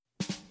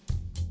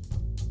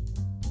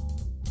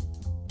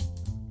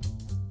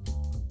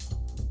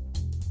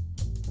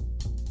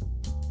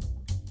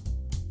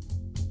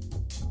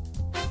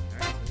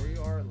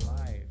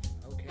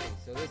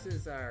this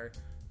is our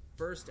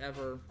first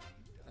ever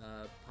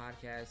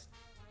podcast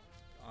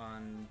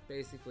on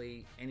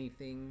basically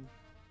anything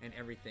and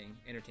everything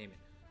entertainment.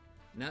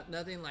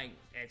 Nothing like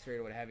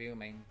X-rated or what have you. I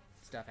mean,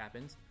 stuff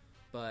happens,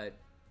 but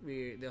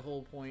the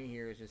whole point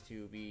here is just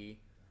to be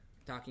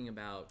talking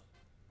about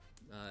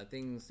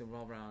things that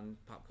revolve around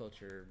pop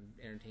culture,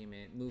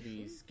 entertainment,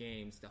 movies,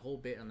 games, the whole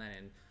bit on that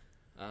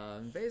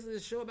end. Basically,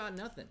 it's a show about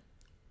nothing.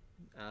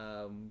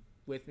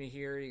 With me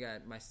here, you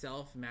got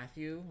myself,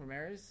 Matthew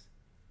Ramirez.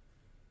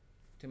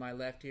 To my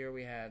left here,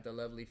 we have the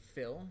lovely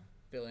Phil.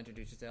 Phil,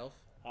 introduce yourself.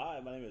 Hi,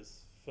 my name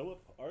is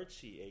Philip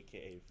Archie,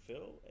 a.k.a.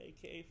 Phil,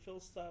 a.k.a. Phil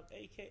Stop,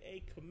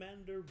 a.k.a.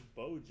 Commander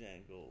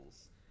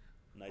Bojangles.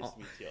 Nice to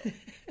meet you all.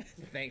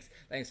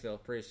 Thanks, Phil.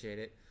 Appreciate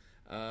it.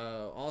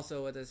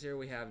 Also with us here,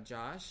 we have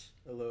Josh.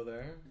 Hello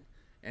there.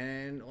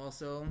 And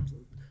also,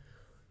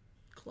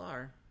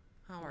 Clar.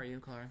 How are you,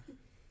 Clar?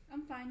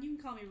 I'm fine. You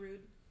can call me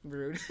Rude.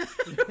 Rude.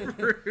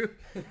 Rude.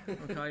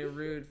 I'll call you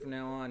Rude from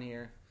now on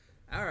here.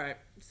 All right.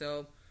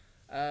 So,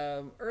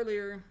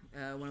 earlier,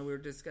 when we were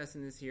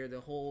discussing this here,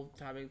 the whole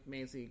topic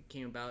mainly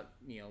came about,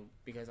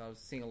 because I was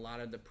seeing a lot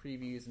of the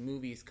previews,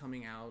 movies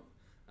coming out.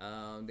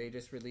 They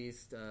just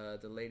released the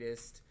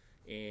latest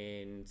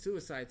in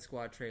Suicide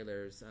Squad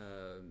trailers,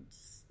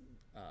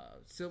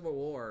 Civil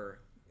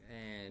War,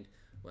 and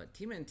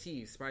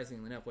TMNT,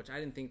 surprisingly enough, which I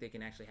didn't think they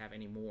can actually have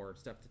any more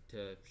stuff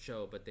to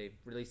show, but they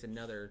released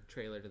another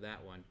trailer to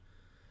that one.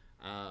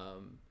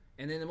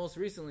 And then the most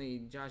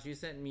recently, Josh, you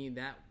sent me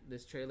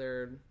this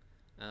trailer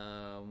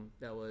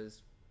that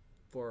was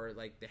for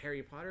like the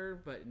Harry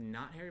Potter, but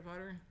not Harry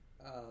Potter.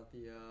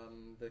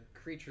 The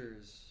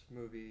Creatures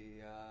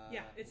movie.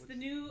 It's the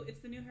new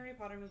Harry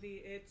Potter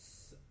movie.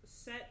 It's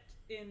set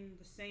in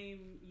the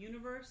same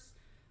universe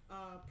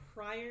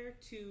prior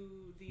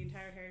to the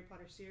entire Harry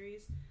Potter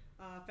series.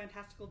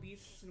 Fantastical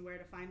Beasts and Where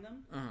to Find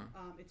Them.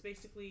 Uh-huh. It's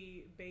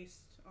basically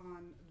based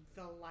on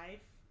the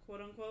life,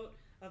 quote unquote,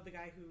 of the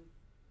guy who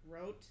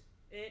wrote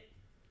it.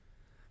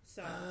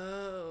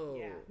 So,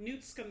 yeah,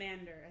 Newt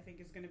Scamander, I think,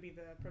 is going to be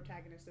the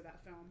protagonist of that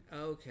film.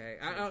 Okay,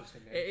 I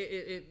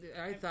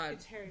thought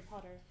it's Harry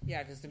Potter.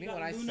 Yeah, because to me,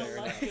 when I Luna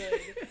saw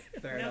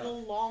Lovegood,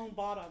 Neville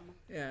Longbottom.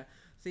 Yeah.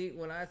 See,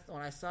 when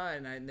I saw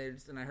it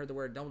and I heard the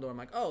word Dumbledore, I'm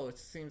like, oh, it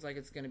seems like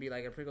it's going to be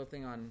like a prequel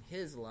thing on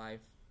his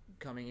life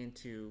coming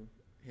into,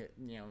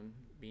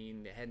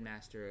 being the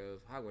headmaster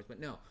of Hogwarts. But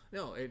no,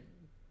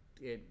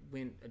 it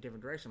went a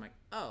different direction. I'm like,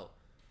 oh,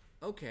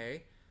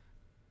 okay.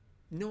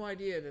 No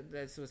idea that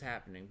this was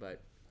happening,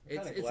 but I'm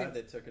kind of glad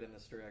they took it in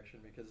this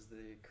direction because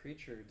the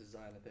creature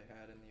design that they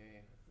had in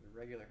the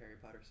regular Harry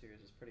Potter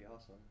series is pretty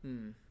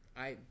awesome.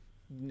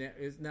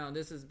 Now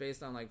this is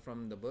based on like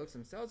from the books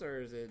themselves, or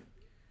is it?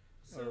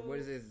 So, or what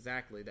is it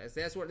exactly? This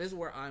is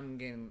where I'm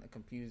getting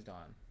confused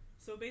on.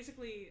 So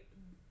basically,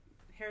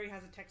 Harry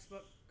has a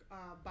textbook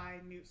by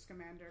Newt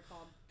Scamander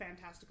called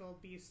Fantastical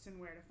Beasts and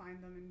Where to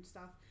Find Them and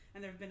stuff.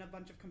 And there have been a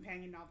bunch of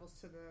companion novels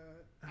to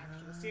the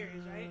actual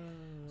series, right?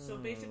 So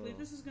basically,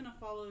 this is going to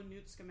follow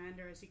Newt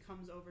Scamander as he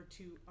comes over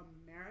to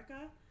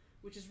America,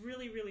 which is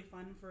really, really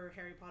fun for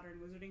Harry Potter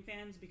and Wizarding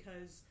fans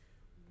because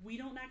we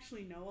don't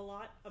actually know a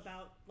lot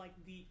about like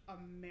the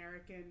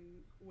American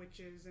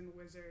witches and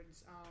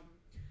wizards.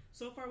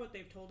 So far, what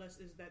they've told us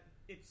is that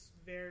it's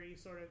very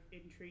sort of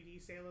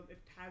intriguey Salem. It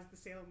has the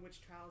Salem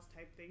witch trials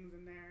type things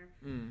in there.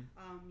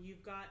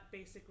 You've got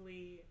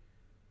basically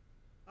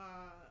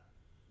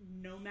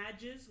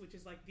nomages, which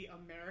is like the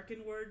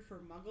American word for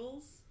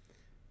muggles.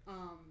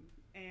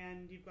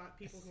 And you've got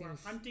people who are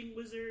hunting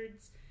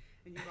wizards.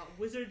 And you've got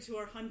wizards who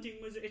are hunting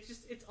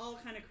wizards. It's all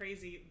kind of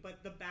crazy.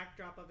 But the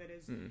backdrop of it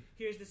is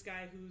here's this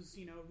guy who's,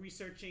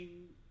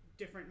 researching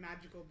different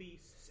magical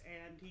beasts,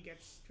 and he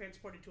gets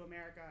transported to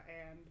America,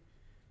 and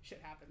shit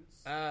happens.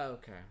 Oh,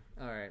 okay.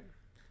 All right.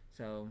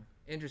 So,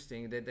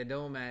 interesting. The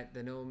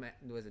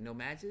was it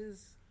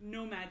nomages?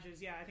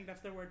 Nomages, yeah. I think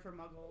that's their word for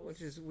muggles.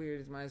 Which is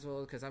weird, might as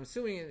well, because I'm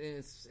assuming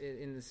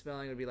in the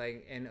spelling it would be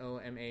like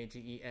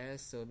Nomages,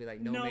 so it would be like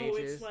no mages. No,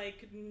 it's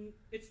like,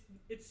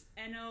 it's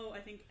N-O,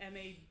 I think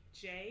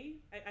M-A-J.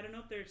 I don't know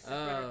if they're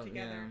separate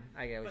together. Yeah.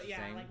 I get what you're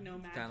saying. Like no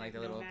magic, kind of like the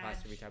little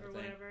apostrophe type of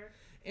thing. Whatever.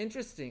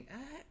 Interesting.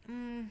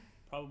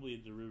 Probably a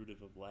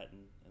derivative of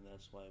Latin, and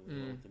that's why we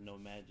went with the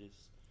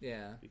nomages.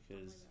 Yeah.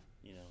 Because,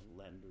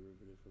 Latin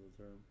derivative for the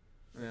term.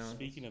 Yeah.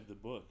 Speaking of the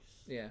books,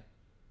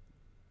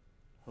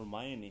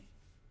 Hermione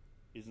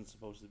isn't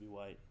supposed to be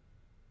white.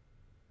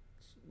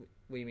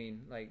 What do you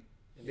mean? Like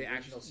In the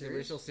original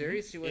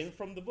series? She was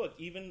from the book.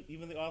 Even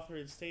the author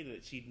had stated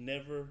that she'd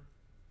never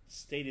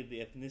stated the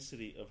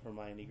ethnicity of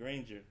Hermione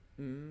Granger.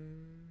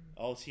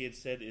 All she had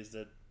said is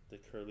that the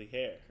curly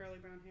hair. Curly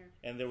brown hair.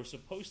 And there was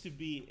supposed to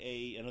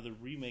be another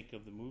remake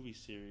of the movie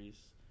series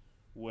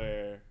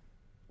where,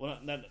 well,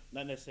 not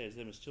necessarily as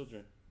them as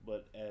children,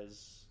 but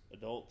as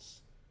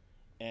adults.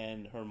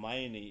 And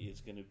Hermione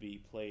is going to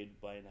be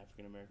played by an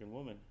African American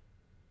woman.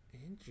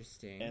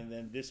 Interesting. And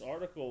then this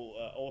article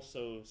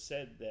also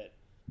said that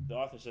the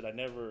author said, I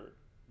never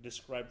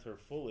described her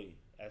fully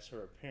as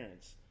her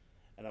appearance.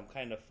 And I'm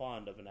kind of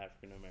fond of an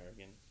African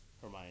American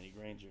Hermione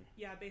Granger.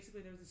 Yeah,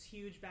 basically there was this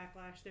huge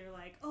backlash. They're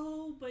like,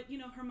 oh, but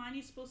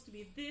Hermione's supposed to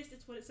be this.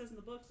 It's what it says in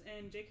the books.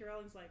 And J.K.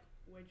 Rowling's like,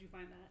 where'd you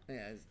find that?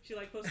 Yeah, she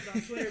posted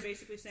on Twitter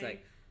basically saying,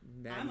 like,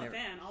 I'm a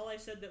fan. All I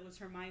said that was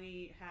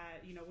Hermione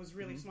had, was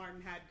really smart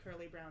and had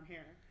curly brown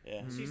hair.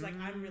 Yeah. She's like,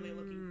 I'm really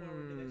looking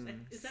forward to this.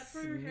 And is that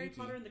for Harry Sneaky.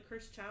 Potter and the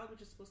Cursed Child,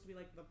 which is supposed to be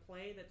like the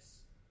play that's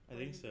I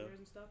think so.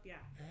 and stuff? Yeah.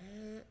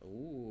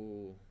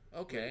 Ooh.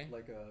 Okay.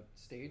 Like a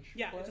stage.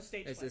 Yeah, play? it's a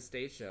stage It's play. a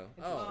stage show.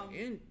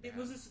 It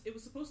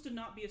was supposed to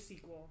not be a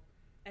sequel,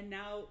 and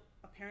now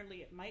apparently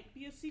it might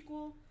be a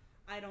sequel.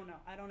 I don't know.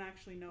 I don't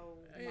actually know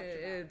much about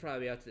It'd it.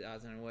 probably be up to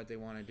us on what they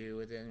want to do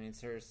with it. I mean,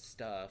 it's her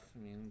stuff. I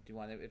mean,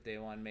 if they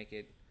want to make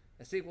it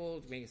a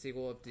sequel, make a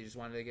sequel. If they just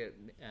wanted to get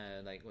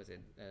like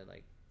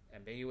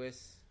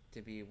ambiguous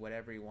to be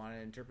whatever you want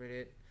to interpret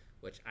it,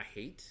 which I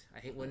hate. I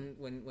hate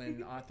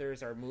when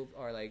authors or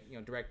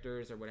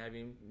directors or what have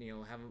you,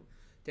 have them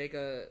take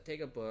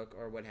a book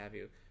or what have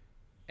you,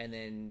 and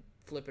then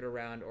flip it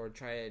around or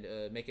try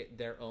to make it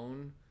their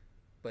own,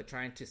 but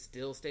trying to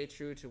still stay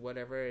true to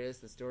whatever it is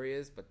the story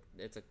is. But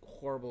it's a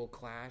horrible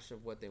clash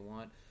of what they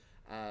want.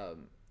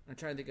 I'm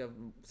trying to think of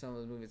some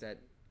of the movies that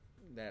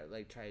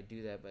like try to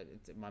do that, but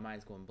my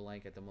mind's going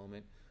blank at the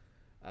moment.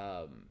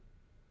 But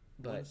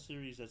one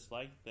series that's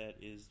like that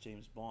is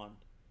James Bond.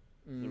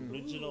 The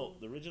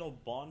original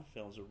Bond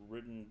films are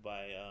written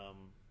by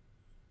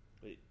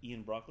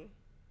Ian Broccoli.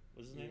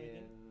 What's his name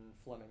again? Ian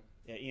Fleming.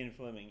 Yeah, Ian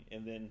Fleming.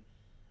 And then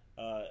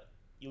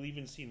you'll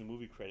even see in the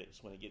movie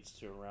credits when it gets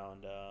to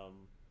around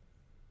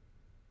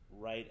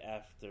right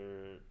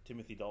after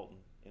Timothy Dalton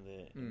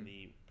in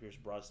the Pierce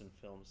Brosnan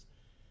films,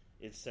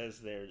 it says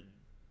they're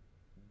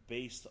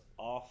based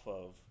off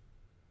of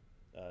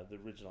the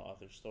original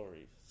author's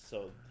stories.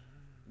 So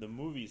the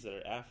movies that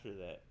are after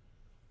that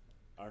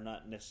are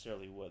not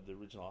necessarily what the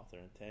original author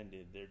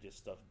intended. They're just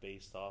stuff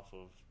based off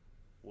of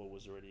what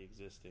was already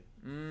existing.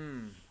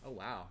 Oh,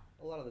 wow.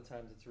 A lot of the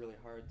times it's really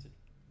hard to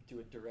do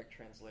a direct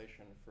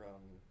translation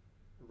from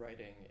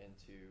writing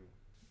into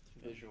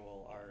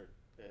visual art.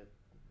 It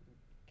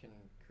can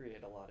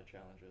create a lot of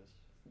challenges.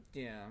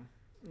 Yeah.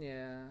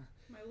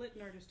 My lit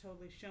nerd is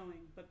totally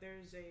showing, but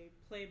there's a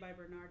play by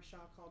Bernard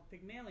Shaw called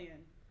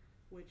Pygmalion,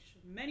 which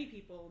many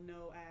people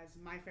know as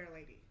My Fair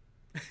Lady.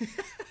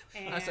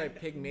 I'm sorry,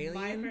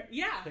 Pygmalion?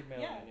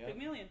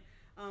 Pygmalion.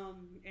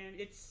 And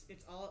it's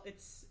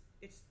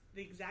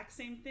the exact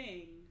same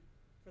thing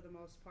for the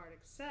most part,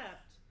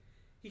 except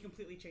he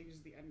completely changes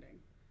the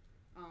ending.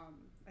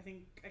 I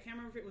can't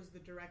remember if it was the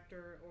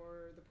director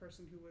or the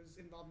person who was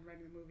involved in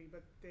writing the movie,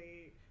 but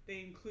they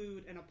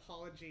include an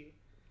apology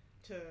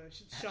to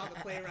Shaw the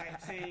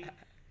playwright saying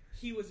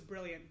he was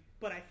brilliant,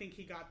 but I think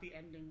he got the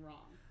ending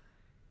wrong,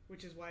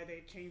 which is why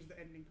they changed the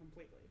ending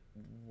completely.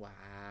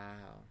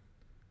 Wow.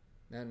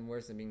 Nothing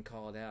worse than being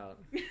called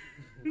out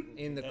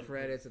in the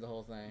credits of the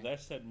whole thing.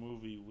 That's that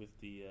movie with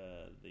the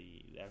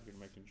African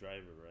American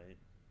driver, right?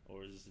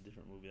 Or is this a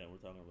different movie that we're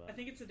talking about? I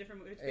think it's a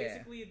different movie. It's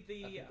basically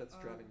the... I think that's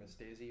Driving Miss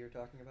Daisy you're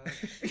talking about.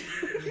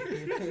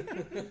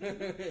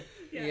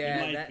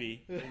 It might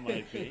be.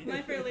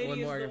 My Fair Lady is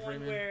the Morgan one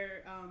Freeman.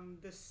 where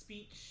the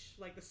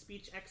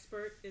speech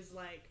expert is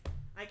like,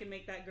 I can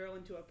make that girl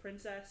into a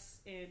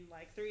princess in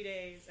 3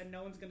 days and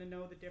no one's going to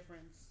know the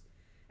difference.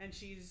 And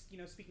she's,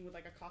 speaking with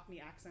a Cockney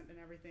accent and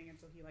everything, and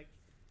so he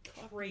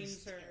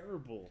trains her.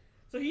 Terrible.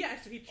 So he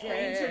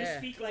trains her to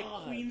speak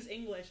God. Queen's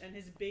English, and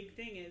his big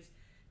thing is,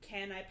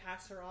 can I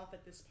pass her off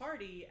at this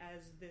party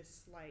as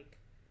this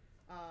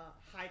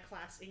high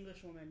class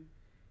English woman?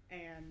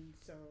 And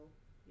so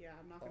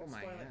I'm not going to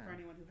spoil it for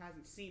anyone who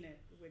hasn't seen it,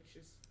 which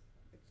is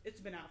it's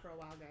been out for a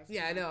while, guys.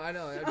 Yeah, I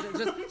know.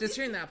 just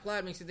hearing that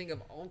plot makes you think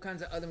of all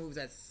kinds of other movies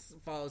that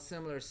follow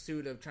similar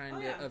suit of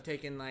trying of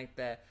taking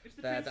the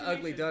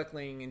ugly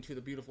duckling into the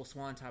beautiful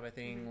swan type of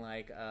thing.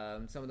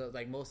 Mm-hmm. Some of those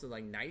most of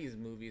 90s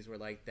movies were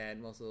like that.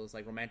 Most of those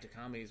romantic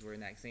comedies were in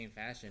that same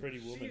fashion. Pretty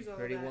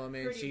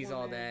Woman. She's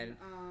all that.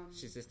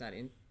 She's just not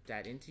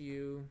that into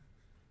you.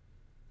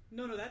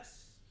 No,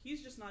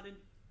 he's just not in.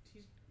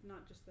 He's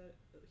not just that.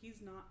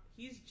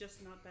 He's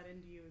just not that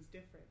into you is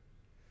different.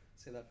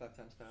 Say that 5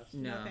 times fast.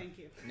 No, thank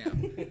you. No.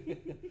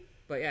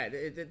 But yeah,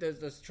 there's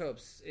those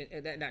tropes.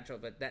 Not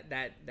trope, but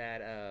that.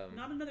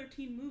 Not another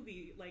teen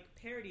movie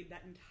parodied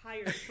that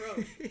entire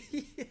trope.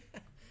 Yeah.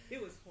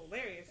 It was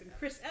hilarious, and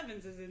Chris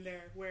Evans is in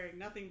there wearing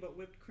nothing but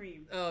whipped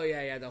cream. Oh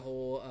yeah, the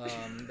whole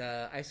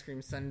the ice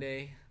cream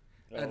sundae.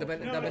 The No,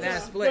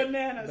 banana split.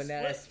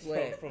 Banana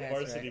split. From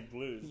Varsity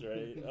Blues,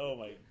 right? Oh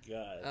my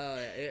god. Oh,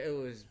 it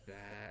was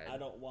bad. I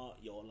don't want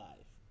your life.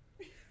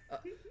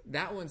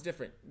 That one's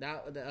different.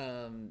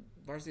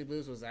 Varsity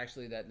Blues was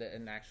actually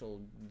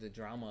the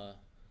drama,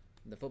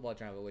 the football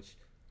drama, which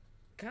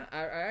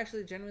I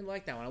actually genuinely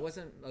liked that one. I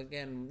wasn't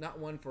not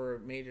one for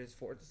major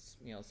sports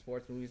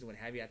movies and what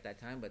have you at that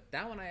time, but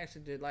that one I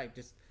actually did like.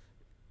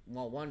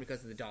 One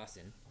because of the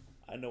Dawson.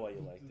 I know why you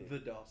liked it. The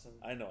Dawson.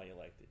 I know why you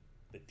liked it.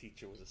 The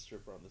teacher was a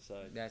stripper on the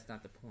side. That's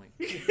not the point.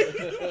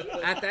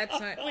 At that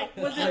time, wait,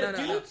 was it a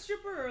dude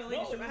stripper or a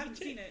lady stripper? I haven't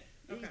seen it.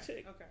 It was a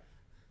chick. Okay.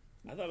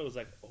 I thought it was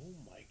oh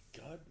my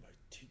god, my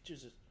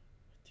teacher's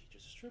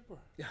she's a stripper.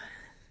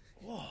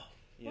 Whoa.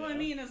 You Well, I know?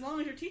 mean, as long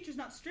as your teacher's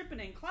not stripping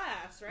in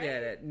class, right? Yeah,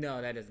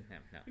 that doesn't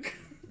happen. No,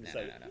 It's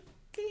no, like, no, no.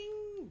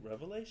 ding,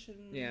 revelation.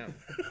 Yeah.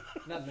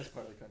 Not in this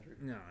part of the country.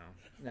 No,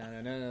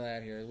 none of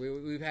that here.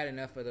 We've had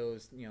enough of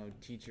those,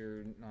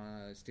 teacher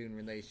student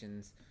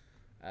relations.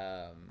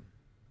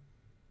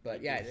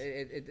 But yeah,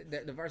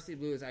 the Varsity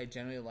Blues, I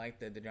generally like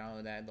the drama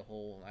of that. The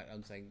whole, I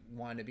was like,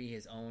 wanted to be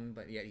his own,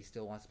 but yet he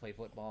still wants to play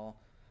football.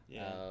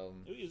 Yeah,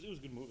 it was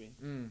a good movie.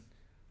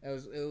 It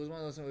was one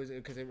of those movies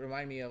because it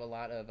reminded me of a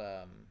lot of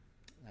the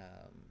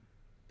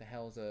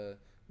hell's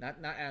not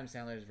Adam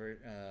Sandler's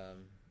the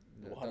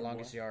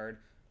Longest Yard,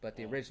 but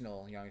the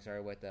original Longest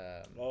Yard with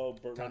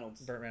Burt Reynolds.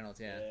 Burt Reynolds,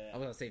 yeah. Yeah. I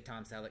was gonna say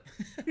Tom Selleck.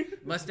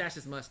 Mustache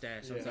is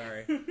mustache. I'm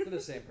sorry. They're the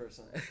same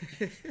person.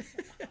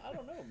 I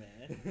don't know,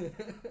 man.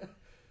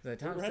 The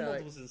Tom Burt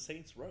Reynolds Selleck was in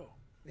Saints Row.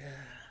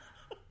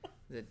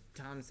 the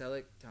Tom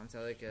Selleck,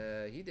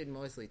 he did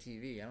mostly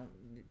TV.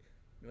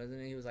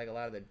 Wasn't he was like a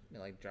lot of the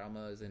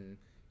dramas, and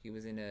he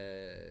was in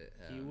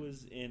he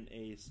was in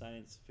a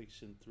science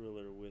fiction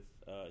thriller with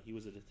he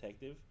was a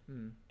detective,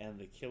 and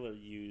the killer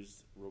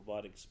used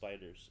robotic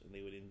spiders, and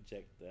they would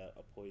inject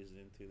a poison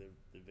into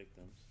their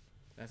victims.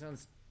 That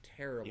sounds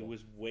terrible. It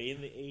was way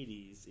in the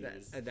 80s.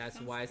 That's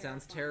Sounds why it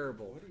sounds terrifying.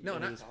 terrible. What are you No, It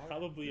not was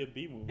probably a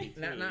B movie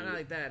too. not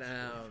like that.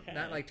 bad.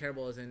 Not like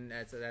terrible as in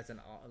that's an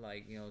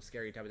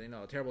scary type of thing.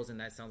 No, terrible as in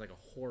that sounds like a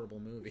horrible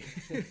movie.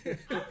 I don't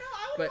know. I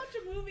would But- watch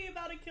a movie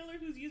about a killer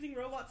who's using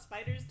robot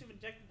spiders to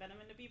inject venom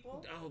into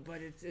people. Oh,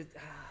 but it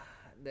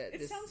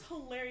Sounds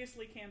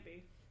hilariously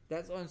campy.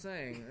 That's what I'm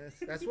saying.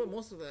 That's what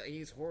most of the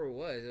 80s horror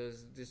was. It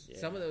was just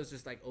some of those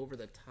just like over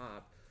the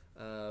top.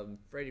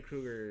 Freddy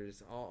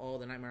Krueger's, all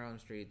the Nightmare on Elm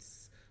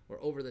Streets were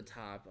over the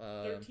top.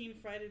 13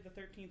 Friday the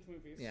 13th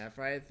movies. Yeah,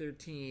 Friday the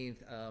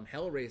 13th.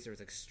 Hellraiser was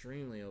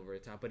extremely over the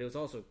top, but it was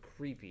also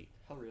creepy.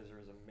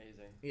 Hellraiser is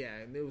amazing. Yeah,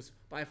 it was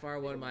by far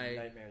one of my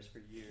nightmares for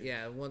years.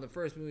 Yeah, one of the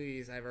first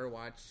movies I've ever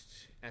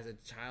watched as a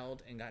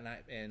child and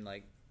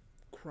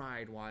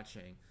cried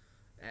watching.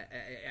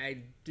 I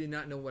did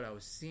not know what I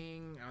was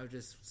seeing.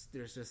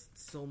 There's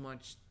just so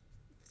much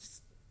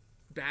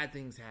bad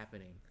things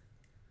happening.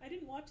 I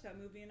didn't watch that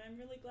movie, and I'm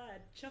really glad.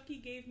 Chucky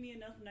gave me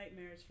enough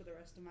nightmares for the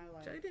rest of my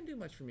life. Chucky didn't do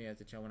much for me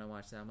as a child when I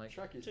watched that. I'm like,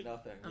 Chucky's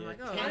nothing. I'm like,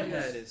 oh,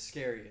 Pinhead is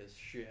scary as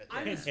shit.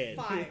 I was Pinhead.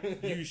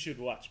 5. You should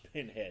watch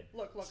Pinhead.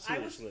 Look,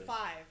 Seriously. I was 5,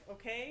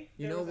 okay?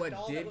 you There know was a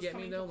doll what that did was get me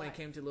coming though to when it life.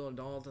 came to Little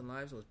Dolls and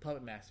Lives was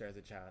Puppet Master as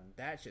a child.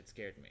 That shit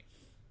scared me.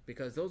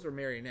 Because those were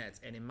marionettes,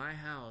 and in my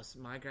house,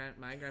 my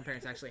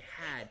grandparents actually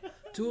had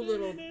two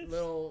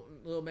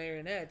little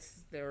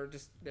marionettes. They were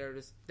just there.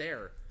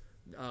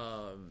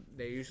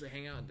 They usually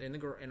hang out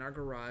in our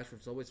garage,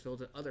 which is always filled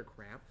with other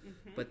crap,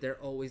 but they're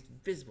always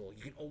visible.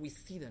 You can always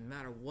see them, no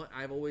matter what.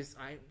 I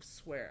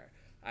swear,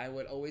 I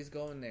would always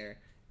go in there,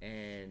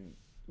 and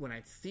when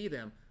I'd see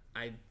them,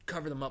 I'd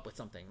cover them up with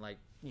something, like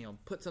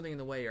put something in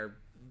the way, or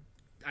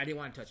I didn't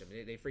want to touch them.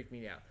 They freaked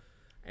me out,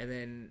 and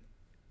then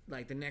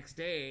like the next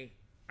day,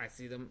 I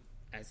see them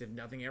as if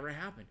nothing ever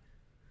happened.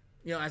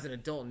 As an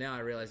adult now, I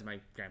realize my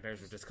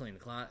grandparents were just cleaning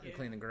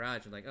the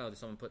garage. I'm like, oh,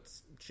 someone put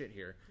shit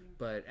here. Yeah.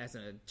 But as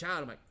a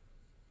child, I'm like,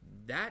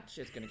 that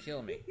shit's gonna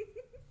kill me.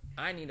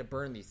 I need to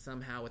burn these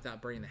somehow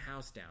without burning the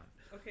house down.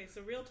 Okay,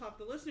 so real talk.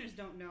 The listeners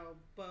don't know,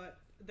 but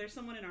there's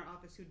someone in our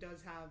office who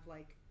does have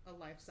like a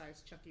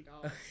life-size Chucky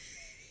doll.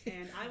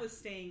 And I was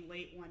staying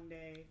late one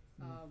day,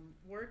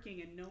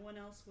 working, and no one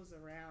else was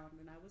around,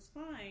 and I was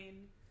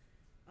fine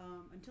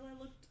until I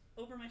looked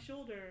over my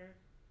shoulder.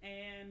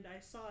 And I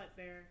saw it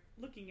there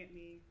looking at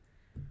me,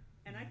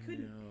 and I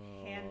couldn't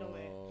handle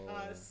it.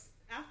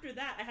 After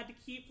that, I had to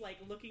keep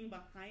looking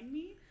behind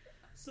me.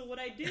 So what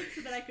I did so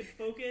that I could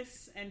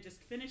focus and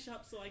just finish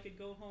up so I could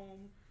go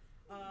home,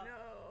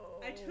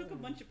 I took a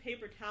bunch of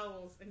paper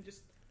towels and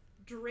just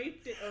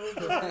draped it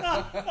over.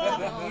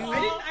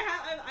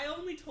 I've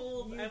only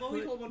told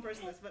one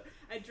person this, but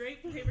I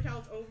draped paper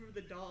towels over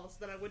the doll so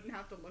that I wouldn't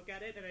have to look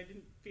at it and I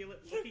didn't feel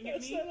it looking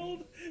at me. That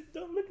old,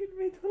 don't look at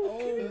me, don't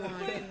look at me.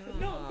 My God.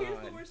 No,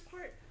 here's the worst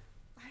part.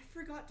 I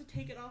forgot to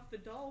take it off the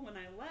doll when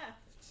I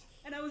left,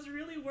 and I was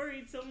really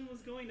worried someone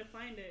was going to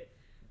find it.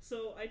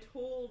 So I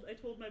told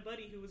my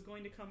buddy who was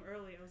going to come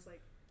early. I was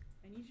like,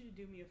 I need you to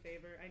do me a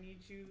favor. I need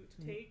you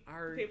to take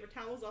the paper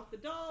towels off the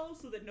doll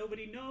so that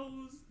nobody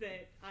knows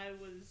that I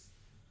was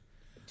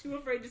too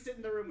afraid to sit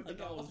in the room with the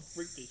doll.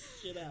 Freaked the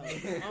shit out.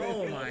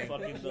 Oh my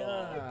fucking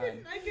God.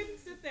 I couldn't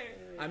sit there.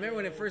 I remember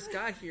when it first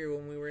got here,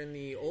 when we were in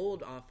the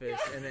old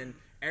office, and then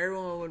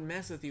everyone would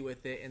mess with you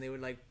with it, and they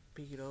would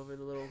peek it over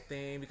the little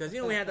thing because we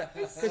had the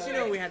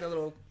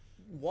little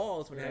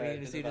walls when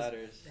you see just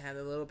had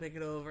the little pick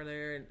it over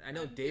there. And I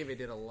know David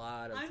did a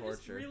lot of torture. I'm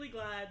just really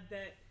glad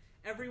that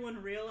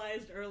everyone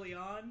realized early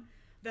on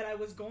that I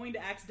was going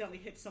to accidentally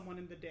hit someone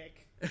in the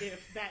dick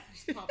if that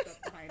just popped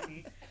up behind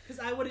me, because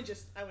I would have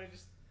just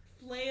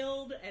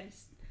flailed, and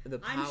the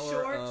power I'm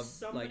sure of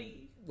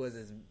somebody was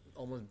this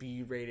almost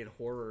B-rated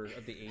horror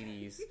of the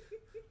 80s,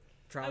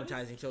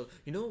 traumatizing children.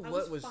 You know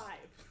what was 5.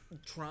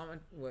 trauma?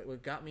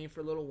 What got me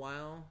for a little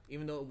while,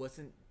 even though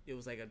it it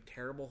was like a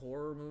terrible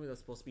horror movie that was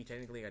supposed to be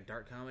technically a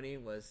dark comedy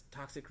was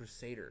Toxic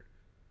Crusader.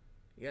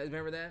 You guys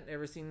remember that?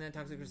 Ever seen that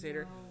Toxic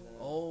Crusader?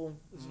 No. Oh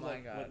This is my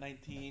like, god! what,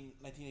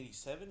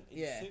 1987,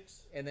 Yeah,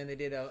 86? and then they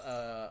did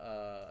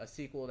a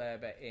sequel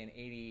that in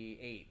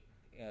 '88,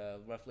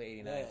 roughly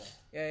 '89.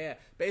 Yeah.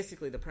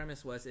 Basically, the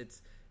premise was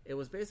it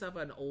was based off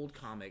an old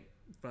comic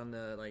from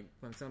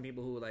from some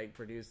people who like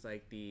produced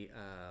like the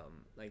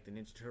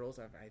Ninja Turtles.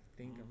 I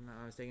think I'm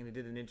not mistaken. They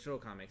did the Ninja Turtle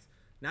comics,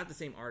 not the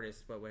same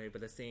artist, but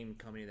the same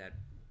company that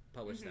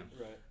published them.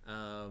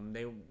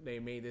 Right. They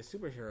made this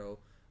superhero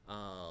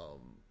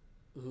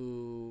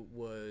who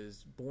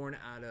was born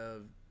out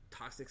of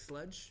toxic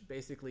sludge,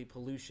 basically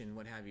pollution,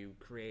 what have you,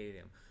 created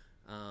him.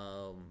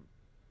 So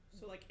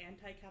like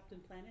anti-Captain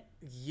Planet?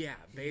 Yeah,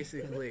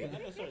 basically.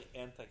 Not necessarily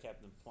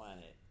anti-Captain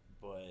Planet,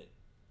 but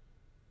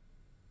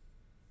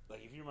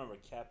like if you remember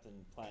Captain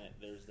Planet,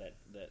 there's that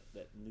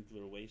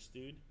nuclear waste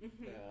dude.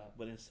 Mm-hmm. Yeah.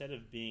 But instead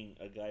of being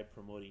a guy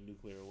promoting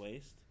nuclear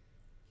waste,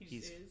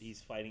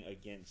 he's fighting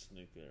against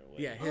nuclear waste.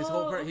 Yeah, his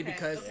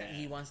because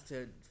he wants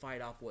to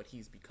fight off what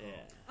he's become. Yeah.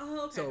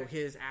 Oh, okay. So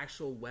his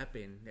actual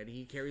weapon that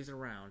he carries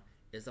around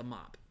is a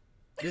mop.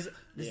 This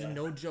is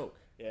no joke.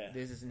 Yeah.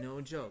 This is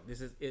no joke.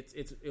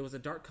 It was a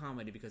dark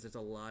comedy because there's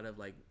a lot of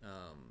like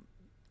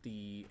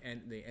the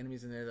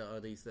enemies in there, or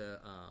at least the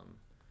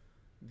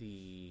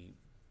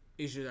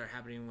issues that are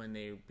happening when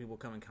people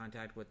come in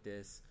contact with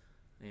this,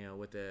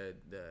 with the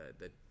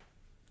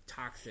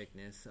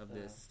toxicness of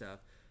this stuff.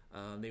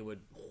 They would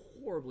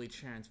horribly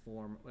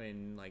transform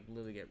and like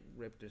literally get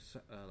ripped,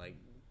 like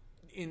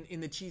in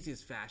the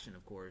cheesiest fashion.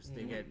 Of course,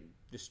 they get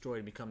destroyed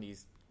and become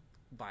these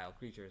vile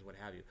creatures, what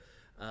have you.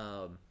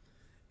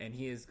 And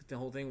the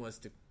whole thing was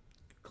to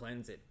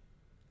cleanse it,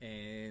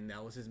 and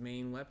that was his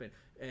main weapon.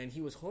 And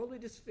he was horribly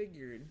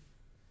disfigured.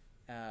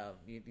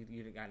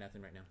 You got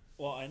nothing right now.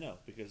 Well, I know,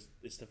 because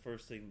it's the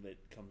first thing that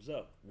comes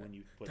up when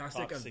you put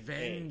Toxic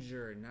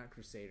Avenger, not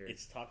Crusader.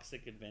 It's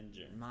Toxic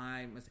Avenger.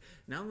 My mistake.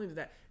 Not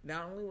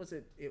only was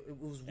it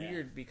was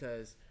weird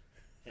because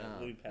Yeah,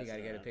 let me you pass gotta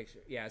it get a around. picture.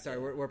 Yeah, sorry,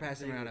 we're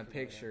passing around a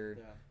Familiar, picture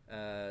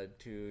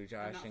to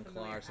Josh not and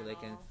familiar Clark so at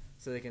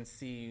all. they can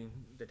see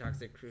the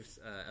Toxic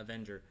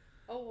Avenger.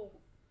 Oh,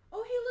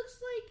 he looks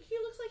like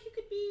he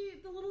could be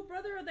the little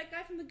brother of that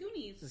guy from the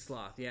Goonies. The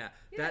sloth, yeah.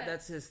 Yeah.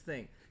 That's his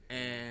thing.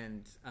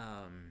 And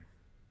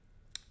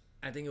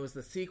I think it was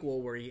the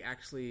sequel where he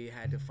actually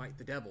had to fight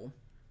the devil,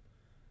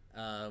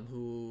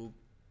 who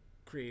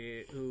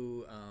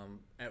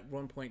at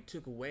one point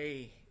took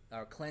away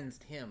or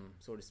cleansed him,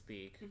 so to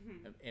speak,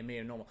 and made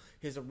him normal.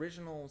 His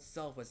original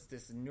self was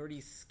this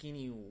nerdy,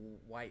 skinny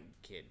white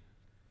kid.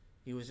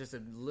 He was just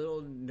a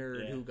little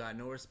nerd who got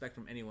no respect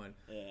from anyone.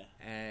 Yeah.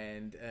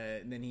 And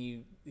then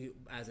he,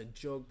 as a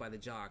joke by the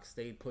jocks,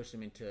 they pushed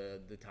him into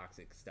the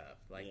toxic stuff,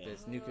 like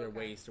this nuclear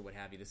waste or what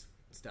have you, this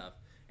stuff.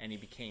 And he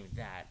became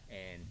that.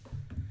 And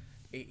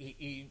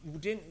he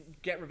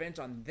didn't get revenge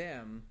on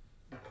them,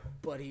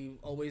 but he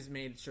always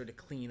made sure to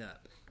clean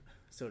up,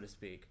 so to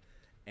speak.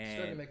 And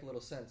Starting to make a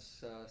little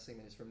sense, seeing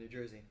that he's from New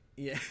Jersey.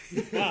 yeah,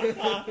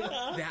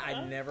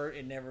 it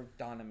never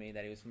dawned on me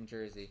that he was from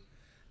Jersey.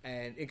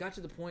 And it got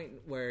to the point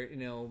where,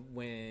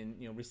 when,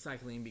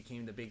 recycling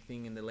became the big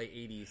thing in the late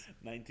 80s.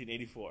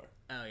 1984.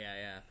 Oh,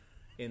 yeah.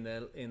 In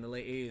the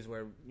late 80s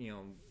where,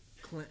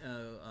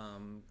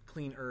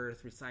 clean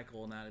earth,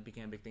 recycle, and that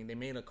became a big thing. They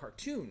made a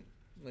cartoon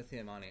with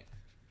him on it.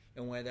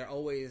 And where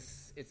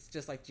it's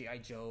just like G.I.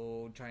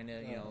 Joe trying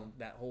to,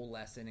 that whole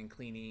lesson in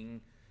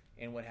cleaning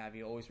and what have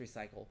you, always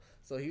recycle.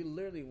 So he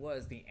literally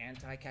was the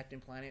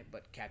anti-Captain Planet,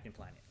 but Captain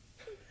Planet.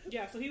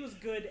 Yeah, so he was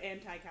good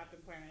anti-Captain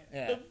Planet.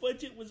 Yeah. The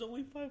budget was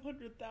only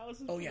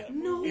 $500,000. Oh, yeah.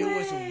 No It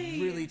was way!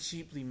 really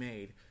cheaply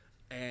made.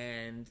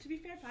 And To be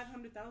fair,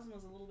 500,000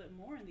 was a little bit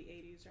more in the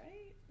 80s,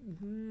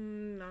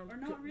 right? or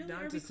not really?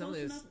 down Are to we some of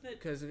close this, enough that-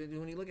 because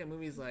when you look at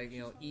movies like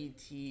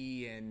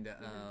E.T. and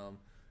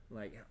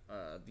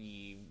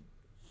the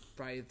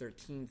Friday the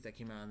 13th that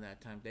came out in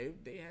that time,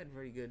 they had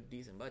very good,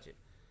 decent budget.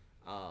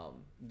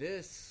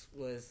 This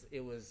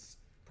was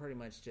pretty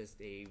much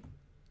just a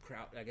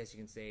crowd, I guess you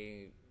can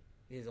say,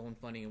 his own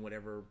funding and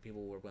whatever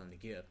people were willing to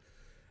give.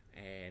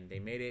 And they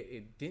made it.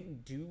 It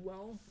didn't do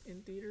well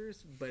in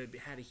theaters, but it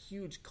had a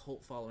huge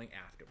cult following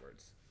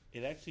afterwards.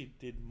 It actually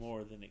did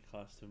more than it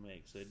cost to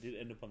make, so it did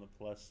end up on the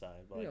plus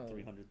side by like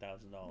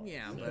 $300,000.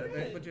 Yeah,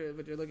 So- but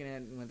you're looking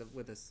at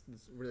with this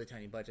really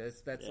tiny budget.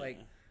 That's like,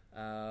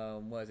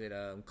 was it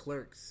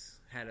Clerks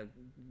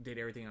did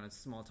everything on a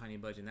small tiny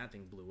budget, and that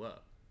thing blew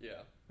up.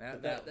 Yeah.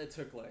 That That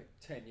took like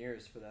 10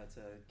 years for that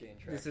to gain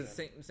traction. this is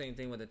the same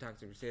thing with the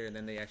Toxic Crusader, and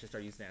then they actually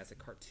started using it as a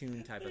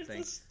cartoon type of There's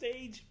thing. a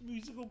stage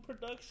musical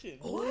production.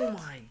 Oh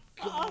my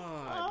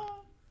god!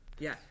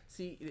 Yeah,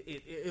 see,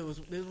 it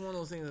was one of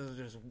those things that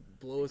just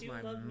blows I do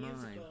my love mind.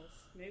 musicals.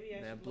 Maybe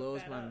I That should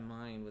blows look my that up.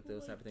 mind with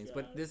those Oh type of my things.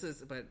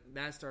 God. But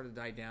that started to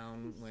die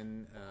down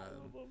when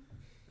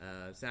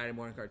Saturday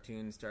morning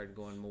cartoons started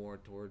going more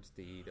towards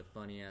the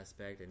funny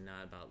aspect and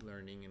not about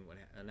learning and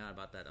not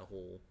about that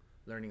whole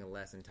learning a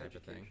lesson type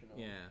of thing. Educational,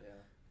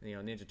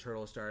 Yeah. Ninja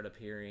Turtles started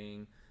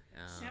appearing,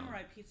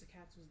 Samurai Pizza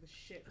Cats was the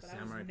shit, but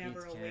Samurai I was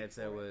never Pizza awake Cats.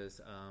 for There it.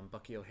 was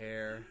Bucky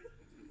O'Hare.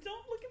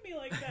 Don't look at me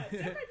like that.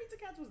 Samurai Pizza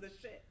Cats was the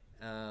shit.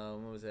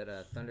 What was that?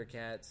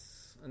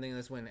 Thundercats. I think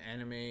that's when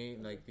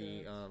anime, like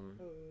the anime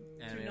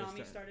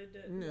Toonami started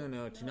to...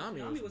 No,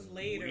 Toonami was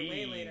later,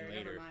 way later. later.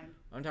 Never mind.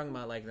 I'm talking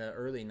about like the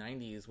early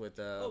 '90s with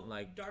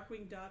like.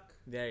 Darkwing Duck.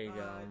 There you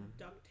go.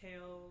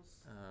 DuckTales.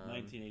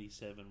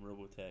 1987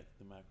 Robotech,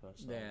 the Macross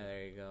Saga. Yeah,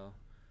 there you go.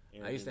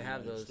 Aired I used to in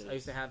have the those. United I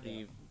used to have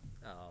States.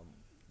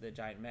 the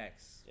giant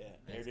mechs. Yeah,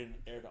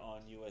 aired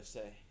on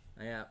USA.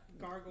 Yeah,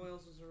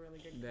 Gargoyles was a really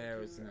good. there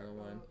cartoon. was another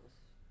one.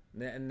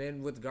 And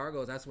then with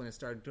Gargoyles, that's when it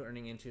started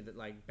turning into the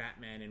like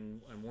Batman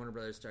and Warner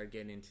Brothers started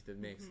getting into the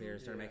mix. They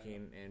started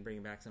making and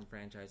bringing back some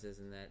franchises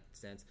in that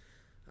sense.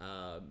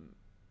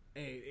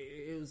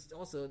 It was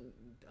also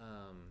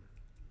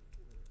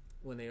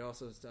when they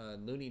also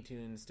Looney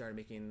Tunes started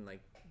making like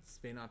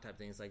spin-off type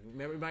things. Like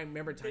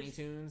remember Tiny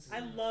Toons? I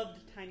loved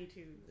Tiny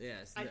Toons.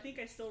 Yes, I think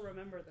I still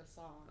remember the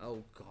song.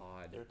 Oh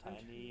God, They're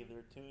tiny,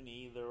 they're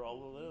toony, they're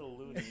all a little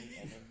loony,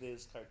 and it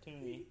is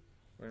cartoony.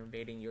 we're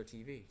invading your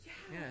TV.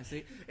 Yeah,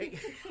 see, hey,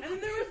 And then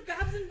there was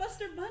Babs and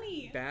Buster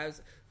Bunny.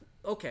 Babs.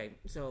 Okay,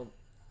 so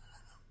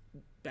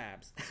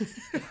Babs.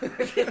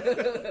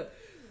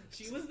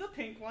 She was the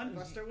pink one.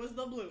 Buster was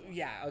the blue one.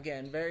 Yeah,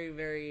 again, very,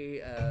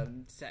 very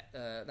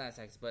not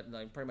sex, but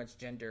like pretty much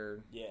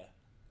gender Yeah.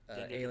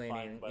 Gender alienating.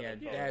 defined by Yeah,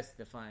 the color. that's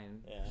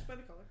defined. Yeah. Just by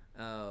the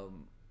color.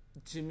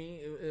 To me,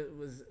 it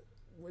was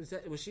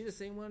she the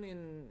same one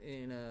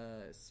in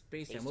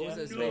Space Jam? Space What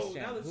was Jam? it? No, Space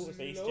Jam. that was Who was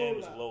Space Lola. Jam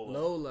is Lola.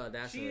 Lola?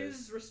 That's She what it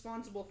is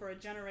responsible for a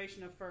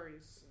generation of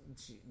furries.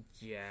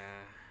 Yeah.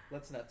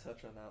 Let's not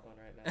touch on that one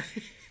right now.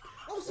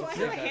 Oh, so Let's I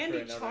have a save that for handy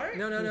another- chart?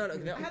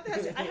 No. I have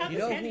this, I have You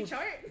this know handy who-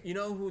 chart. You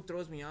know who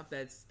throws me off?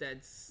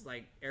 That's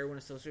like everyone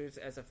associates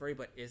as a furry,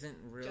 but isn't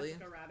really.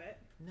 Jessica Rabbit.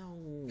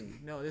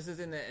 No. This is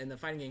in the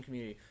fighting game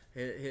community.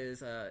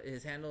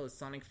 His handle is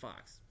Sonic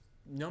Fox,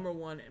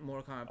 #1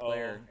 Mortal Kombat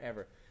player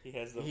ever. He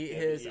has the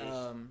His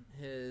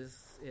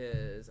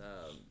ears.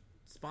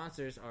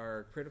 sponsors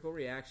are Critical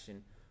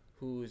Reaction,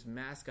 whose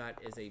mascot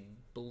is a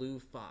blue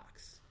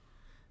fox.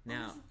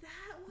 Now, Oh, is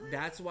that what?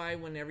 that's why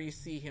whenever you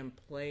see him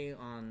play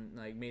on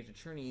like major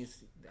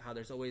tourneys, how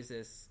there's always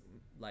this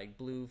like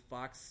blue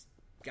fox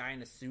guy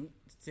in a suit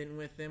sitting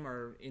with them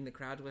or in the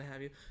crowd, what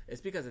have you.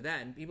 It's because of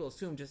that, and people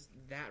assume just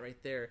that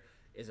right there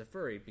is a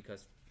furry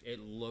because it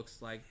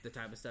looks like the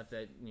type of stuff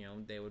that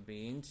they would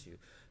be into.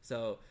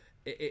 So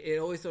it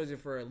always throws you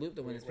for a loop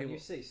that when When you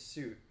say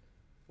suit,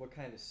 what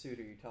kind of suit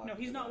are you talking about?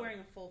 No, he's not wearing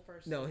a full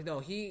fursuit.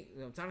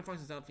 No, Sonic Fox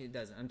himself, he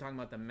doesn't. I'm talking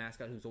about the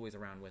mascot who's always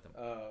around with him.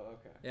 Oh,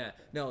 okay. Yeah, Okay.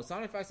 no,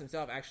 Sonic Fox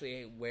himself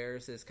actually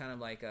wears this kind of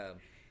like a.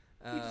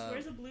 He just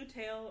wears a blue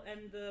tail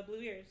and the blue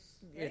ears.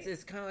 Right?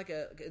 It's kind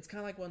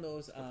of like one of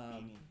those.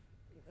 beanie.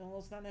 Well,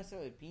 it's not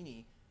necessarily a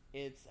beanie.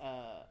 It's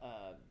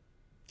oh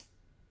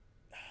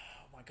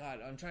my god,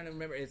 I'm trying to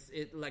remember. It's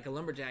like a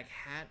lumberjack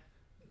hat,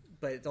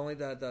 but it's only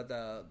the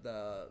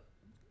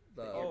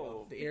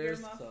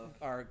ears earmuff.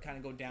 are kind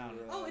of go down.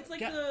 Oh, it's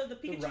like Yeah. the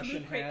Pikachu Russian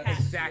Loot Crate hats. hat.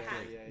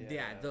 Exactly. Yeah,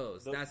 Yeah,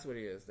 those. Those- That's what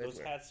it is. That's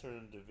Those hats are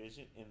in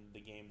the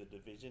game The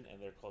Division,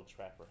 and they're called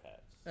trapper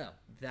hats. Oh,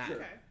 that. Sure.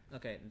 Okay.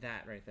 Okay,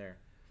 that right there.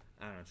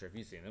 I'm not sure if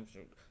you've seen them,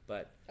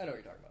 but I know what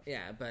you're talking about.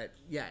 yeah,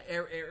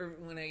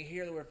 when I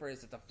hear the word furry,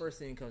 it's the first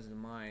thing that comes to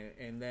mind,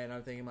 and then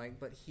I'm thinking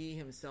like, but he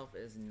himself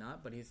is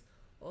not, but he's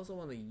also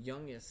one of the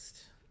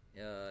youngest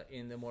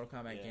in the Mortal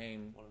Kombat Yeah,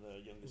 game. one of the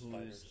youngest Who's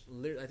fighters.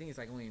 literally, I think he's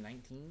like only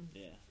 19,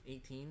 Yeah.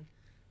 18.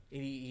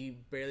 And he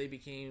barely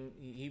became.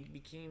 He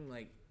became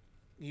like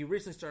he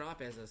originally started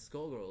off as a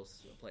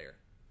Skullgirls player.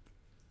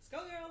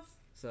 Skullgirls.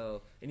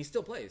 So, and he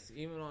still plays,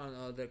 even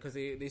on because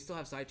they still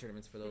have side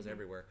tournaments for those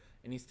everywhere,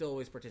 and he still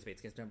always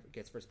participates,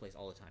 gets first place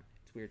all the time.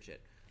 It's weird shit.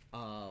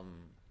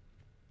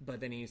 But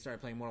then he started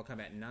playing Mortal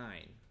Kombat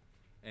 9,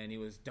 and he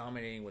was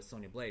dominating with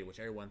Sonya Blade, which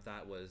everyone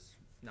thought was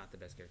not the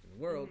best character in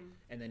the world.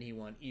 And then he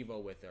won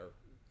Evo with her,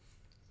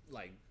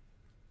 like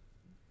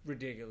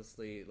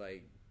ridiculously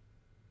like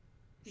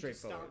He just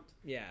straightforward. stomped.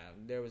 Yeah,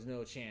 there was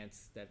no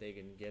chance that they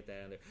can get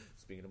that in there.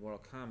 Speaking of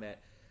Mortal Kombat.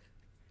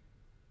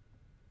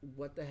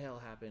 What the hell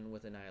happened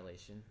with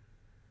Annihilation?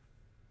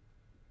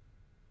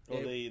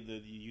 Oh, the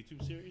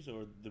YouTube series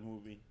or the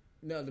movie?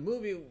 No, the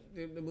movie.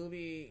 The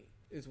movie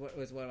is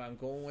what I'm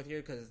going with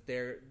here because the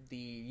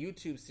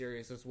YouTube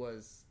series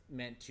was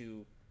meant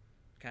to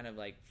kind of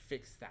like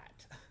fix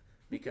that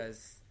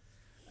because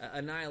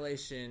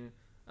Annihilation.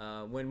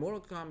 When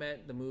Mortal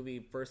Kombat the movie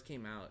first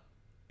came out,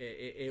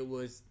 it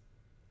was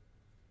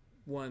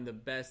one of the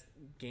best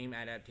game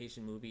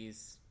adaptation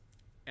movies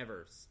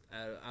ever.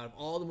 Out of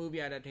all the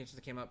movie adaptations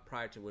that came out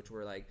prior to, which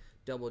were like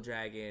Double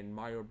Dragon,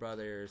 Mario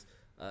Brothers,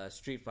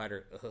 Street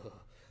Fighter.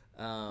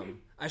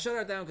 I shut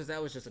it down because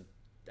that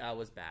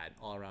was bad,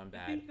 all around I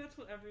bad. think that's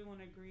what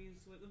everyone agrees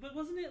with. But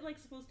wasn't it like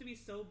supposed to be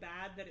so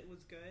bad that it was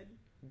good?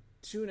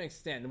 To an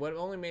extent, what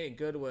only made it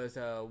good was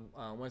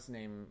what's his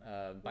name,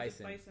 Was it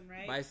Bison. Bison,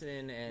 right?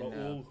 Bison and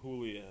Raul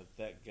Julia,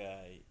 that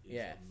guy is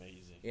yeah.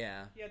 amazing.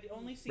 Yeah. Yeah, the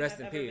only scene Rest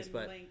I've in ever peace, been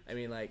but linked. I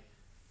mean, like,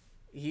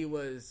 he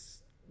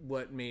was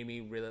what made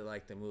me really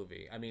like the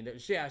movie. I mean,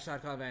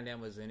 Jean-Claude Van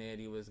Damme was in it.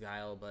 He was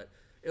Guile, but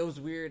it was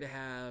weird to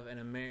have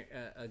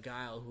a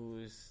Guile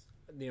who's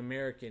the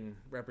American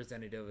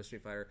representative of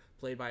Street Fighter,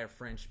 played by a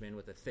Frenchman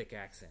with a thick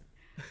accent.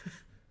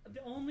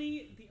 The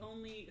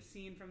only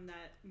scene from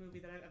that movie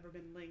that I've ever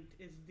been linked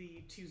is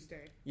the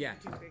Tuesday. Yeah.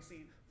 The Tuesday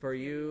scene. For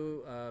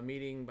you,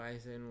 meeting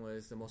Bison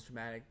was the most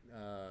traumatic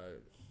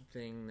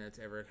thing that's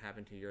ever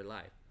happened to your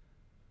life.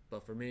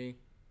 But for me,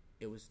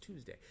 it was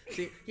Tuesday.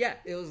 See, yeah,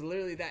 it was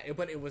literally that.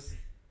 But it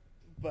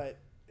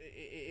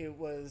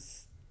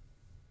was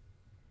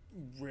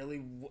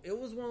really. It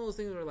was one of those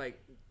things where, like,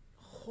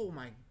 oh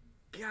my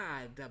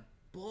God, the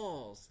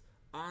balls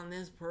on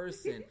this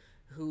person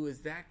who is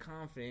that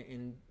confident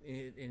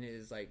in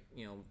his, like,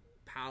 you know,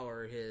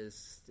 power,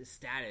 his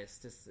status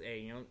to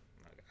say, you know,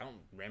 I don't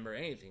remember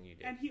anything you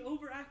did. And he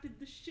overacted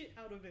the shit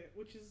out of it,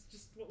 which is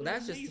just what was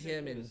That's amazing. just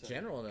him in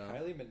general, though.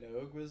 Kylie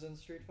Minogue was in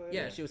Street Fighter?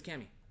 Yeah, she was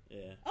Cammy.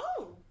 Yeah.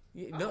 Oh!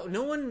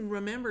 No one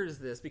remembers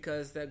this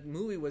because that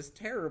movie was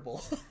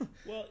terrible.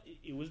 Well,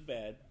 it was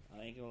bad.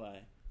 I ain't gonna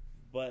lie,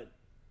 but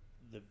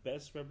the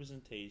best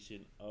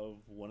representation of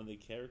one of the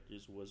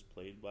characters was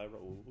played by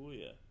Raul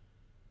Julia.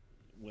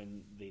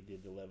 When they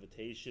did the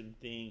levitation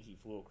thing, he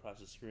flew across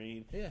the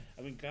screen. Yeah.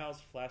 I mean,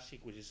 Guile's flash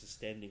kick was just a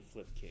standing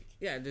flip kick.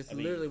 Yeah, that's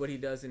literally what he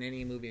does in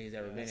any movie he's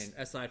ever been in,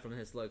 aside from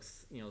his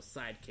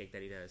side kick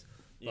that he does.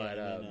 Yeah, But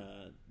and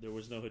then, there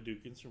was no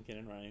Hadoukens from Ken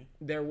and Ryu.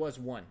 there was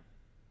one,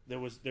 There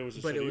was a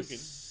but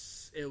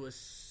Hadouken.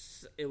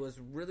 it was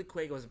really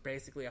quick. It was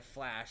basically a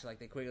flash, like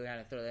they quickly had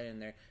to throw that in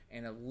there,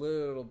 and a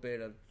little bit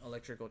of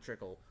electrical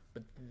trickle,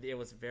 but it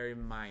was very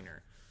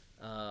minor.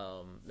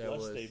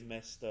 Plus, they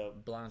messed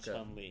up Blanca.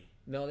 Chun-Li.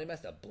 No, they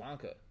messed up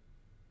Blanca.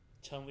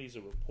 Chun-Li's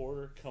a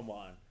reporter. Come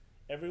on.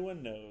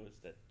 Everyone knows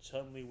that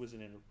Chun-Li was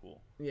in Interpol.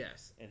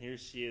 Yes. And here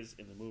she is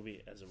in the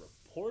movie as a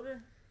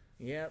reporter.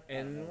 Yep,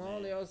 and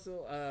they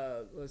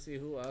also let's see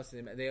who else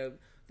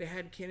they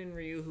had Ken and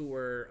Ryu who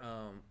were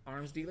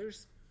arms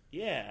dealers.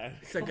 Yeah.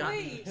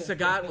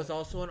 Sagat was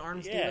also an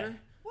arms dealer.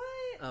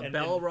 What? And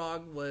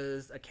Balrog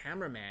was a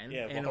cameraman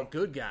and a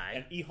good guy.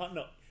 And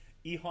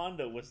E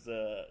Honda was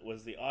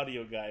the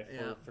audio guy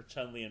for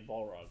Chun-Li and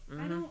Balrog.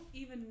 I don't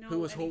even know Who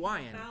was anything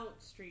Hawaiian. about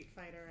Street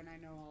Fighter, and I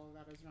know all of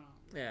that is wrong.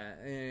 Yeah,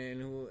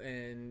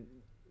 and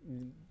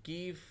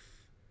Geef.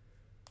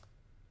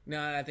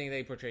 No, I think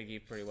they portrayed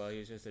Geef pretty well. He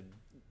was just a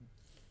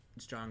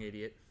strong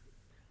idiot.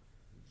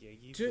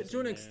 Yeah, To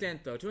an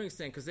extent,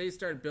 because they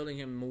started building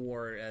him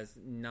more as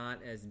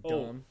not as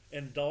dumb.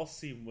 And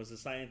Dalsim was a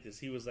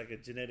scientist. He was like a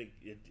genetic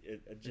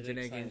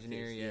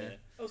engineer. Yeah.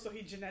 Oh, so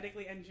he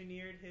genetically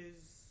engineered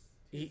his.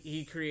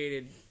 He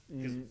created.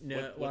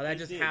 what that they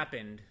just did-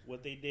 happened.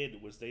 What they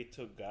did was they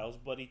took Guile's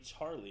buddy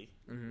Charlie,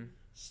 Mm-hmm.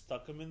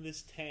 stuck him in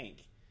this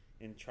tank,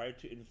 and tried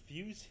to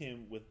infuse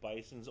him with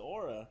Bison's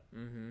aura,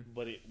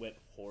 but it went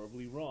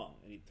horribly wrong,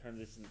 and he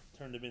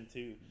turned him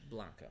into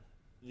Blanca.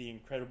 the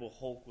Incredible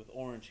Hulk with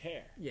orange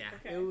hair. Yeah,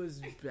 Okay. it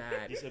was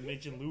bad. He's a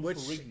midget Lou Which-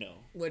 Ferrigno.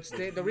 Which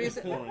the with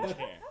reason, orange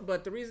hair.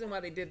 but the reason why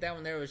they did that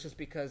one there was just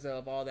because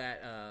of all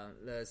that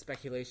the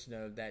speculation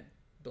of that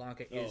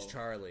Blanca is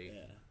Charlie.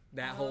 Yeah.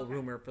 That whole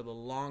rumor for the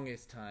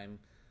longest time.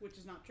 Which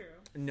is not true.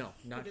 No,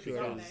 not Did it true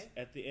at all. become Because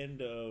at the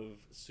end of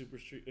Super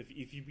Street,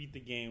 if you beat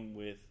the game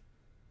with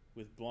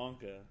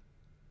Blanca,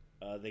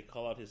 they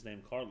call out his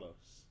name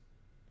Carlos,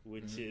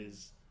 which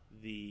is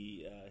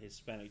the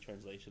Hispanic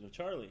translation of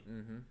Charlie.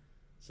 Mm-hmm.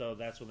 So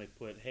that's when they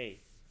put, "Hey,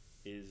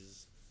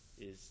 is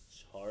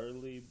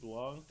Charlie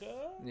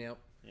Blanca?" Yep.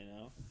 You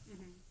know,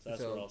 Mm-hmm. so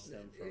that's where it all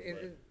stemmed from.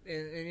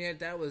 And yet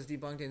that was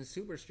debunked in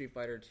Super Street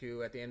Fighter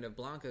 2 at the end of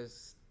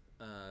Blanca's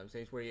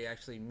stage, where he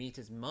actually meets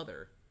his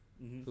mother,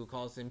 who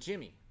calls him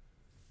Jimmy.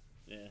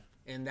 Yeah,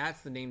 And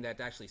that's the name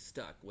that actually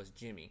stuck, was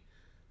Jimmy.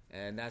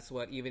 And that's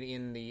what, even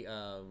in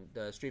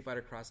the Street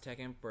Fighter Cross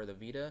Tekken for the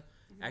Vita,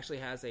 actually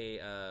has a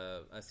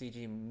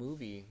CG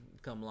movie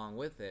come along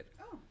with it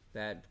Oh.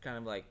 that kind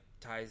of like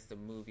ties the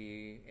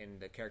movie and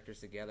the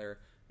characters together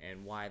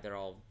and why they're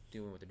all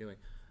doing what they're doing.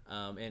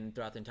 And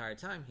throughout the entire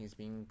time, he's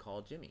being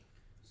called Jimmy.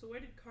 So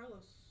where did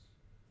Carlos?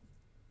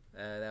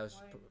 That was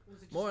Why was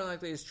it just more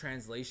likely his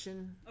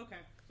translation. Okay.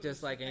 So Just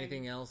it's like a thing.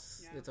 anything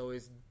else, Yeah. it's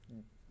always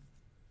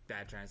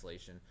bad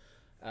translation.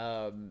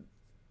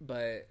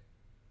 But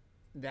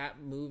that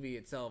movie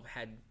itself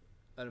had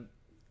a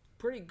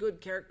pretty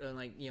good character,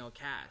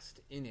 cast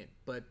in it.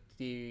 But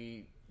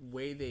the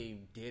way they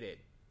did it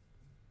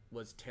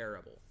was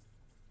terrible.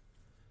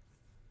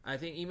 I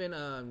think even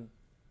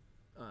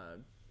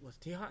was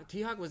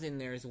T-Hawk was in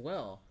there as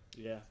well.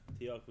 yeah.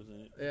 T-Hawk was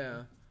in it.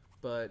 Yeah,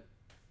 but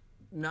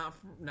not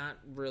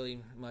really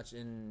much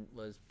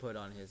was put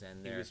on his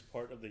end He there. was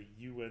part of the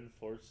UN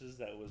forces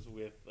that was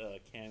with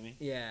Cammy.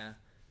 Yeah.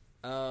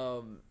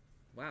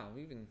 Wow,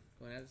 we've been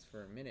going at this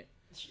for a minute.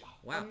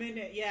 Wow. A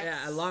minute, yes.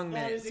 Yeah, a long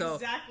That minute. is So,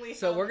 exactly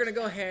so how we're gonna much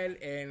go time- ahead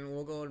and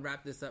we'll go and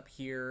wrap this up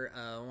here.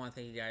 I want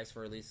to thank you guys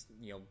for at least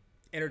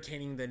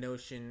entertaining the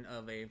notion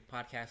of a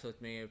podcast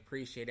with me. I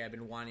appreciate it. I've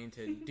been wanting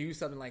to do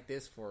something like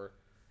this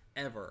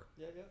forever.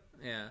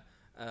 Yeah.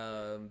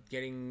 Yeah.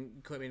 Getting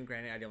equipment.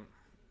 Granted,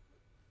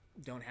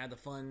 don't have the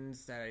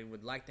funds that I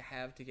would like to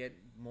have to get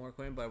more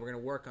equipment, but we're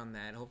gonna work on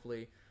that.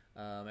 Hopefully,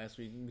 as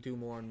we do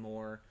more and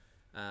more,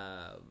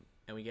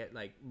 and we get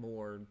like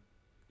more.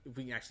 If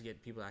we can actually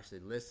get people to actually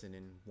listen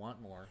and want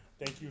more.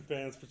 Thank you,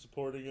 fans, for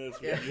supporting us.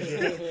 Yeah.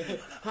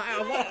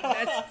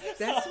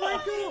 That's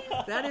my goal.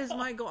 That is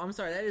my goal. I'm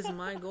sorry. That is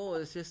my goal.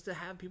 Is just to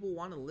have people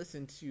want to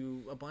listen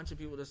to a bunch of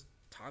people just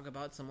talk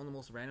about some of the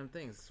most random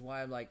things. That's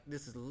why I'm like,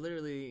 this is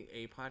literally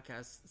a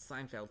podcast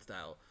Seinfeld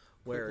style.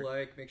 Where Click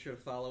like, make sure to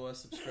follow us,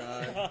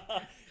 subscribe.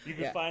 You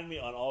can find me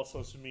on all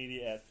social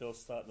media at Phil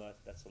Stop. No,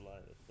 that's a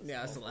lie.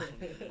 That's a lie.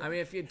 I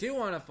mean, if you do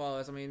want to follow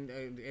us, I mean,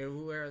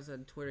 who has a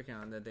Twitter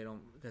account that they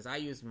don't? Because I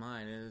use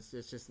mine, and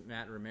it's just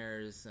Matt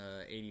Ramirez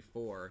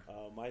 84.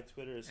 My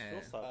Twitter is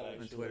Phil Stop.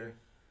 On Twitter.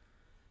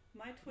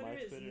 My Twitter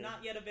is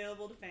not yet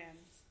available to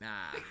fans.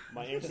 Nah.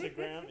 My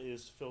Instagram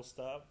is Phil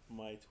Stop.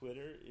 My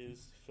Twitter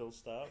is Phil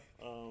Stop.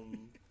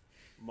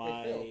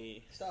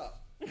 Hey, Phil,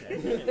 stop. My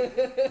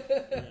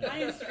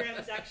Instagram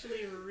is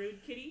actually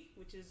Rude Kitty,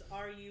 which is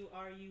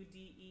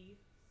RURUDEKITTY.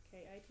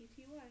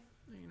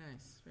 Very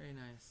nice, very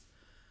nice.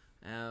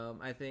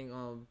 I think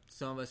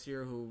some of us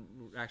here who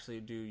actually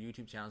do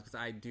YouTube channels, because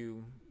I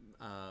do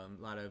a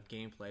lot of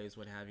gameplays,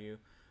 what have you.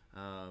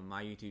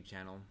 My YouTube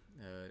channel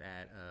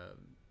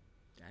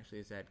actually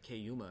it's at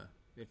Keyuma.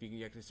 If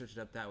you can search it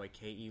up that way,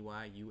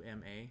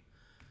 KEYUMA.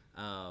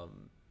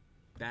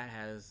 That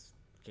has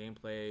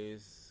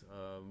gameplays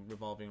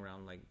revolving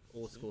around like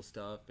old school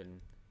stuff and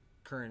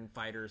current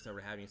fighters that we're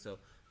having. So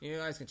you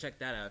guys can check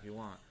that out if you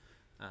want.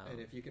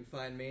 And if you can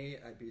find me,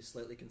 I'd be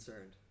slightly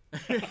concerned.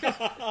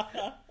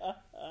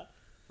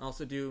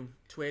 Also do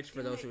Twitch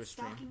for those who are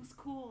streaming. Stocking's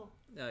cool.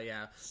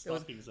 Yeah.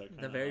 Stockings are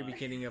the very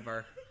beginning of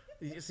our...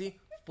 You see?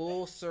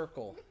 Full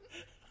circle.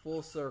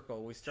 Full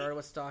circle. We started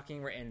with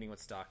stocking. We're ending with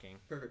stocking.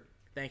 Perfect.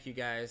 Thank you,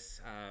 guys.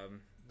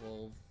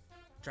 We'll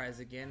try this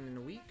again in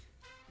a week.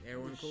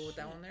 Everyone cool with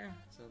that one there?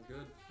 Sounds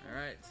good. All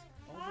right.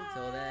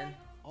 Until then.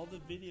 All the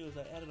videos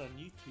I added on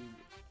YouTube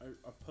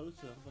are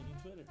posted on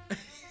fucking Twitter.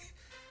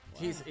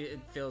 Wow.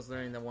 Phil's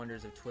learning the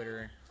wonders of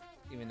Twitter,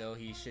 even though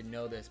he should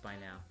know this by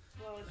now.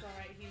 Well, it's all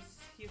right.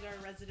 He's our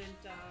resident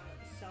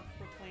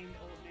self-proclaimed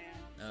old man.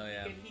 Oh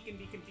yeah. He can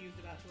be confused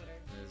about Twitter.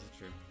 This is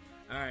true.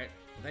 All right.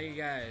 Thank you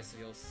guys.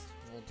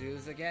 We'll do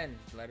this again.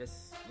 Let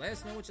us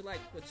know what you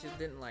liked, what you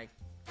didn't like.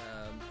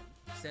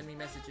 Send me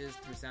messages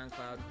through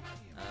SoundCloud.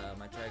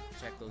 I try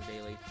to check those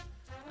daily.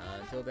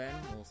 Until then,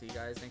 we'll see you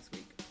guys next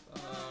week.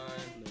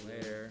 Bye.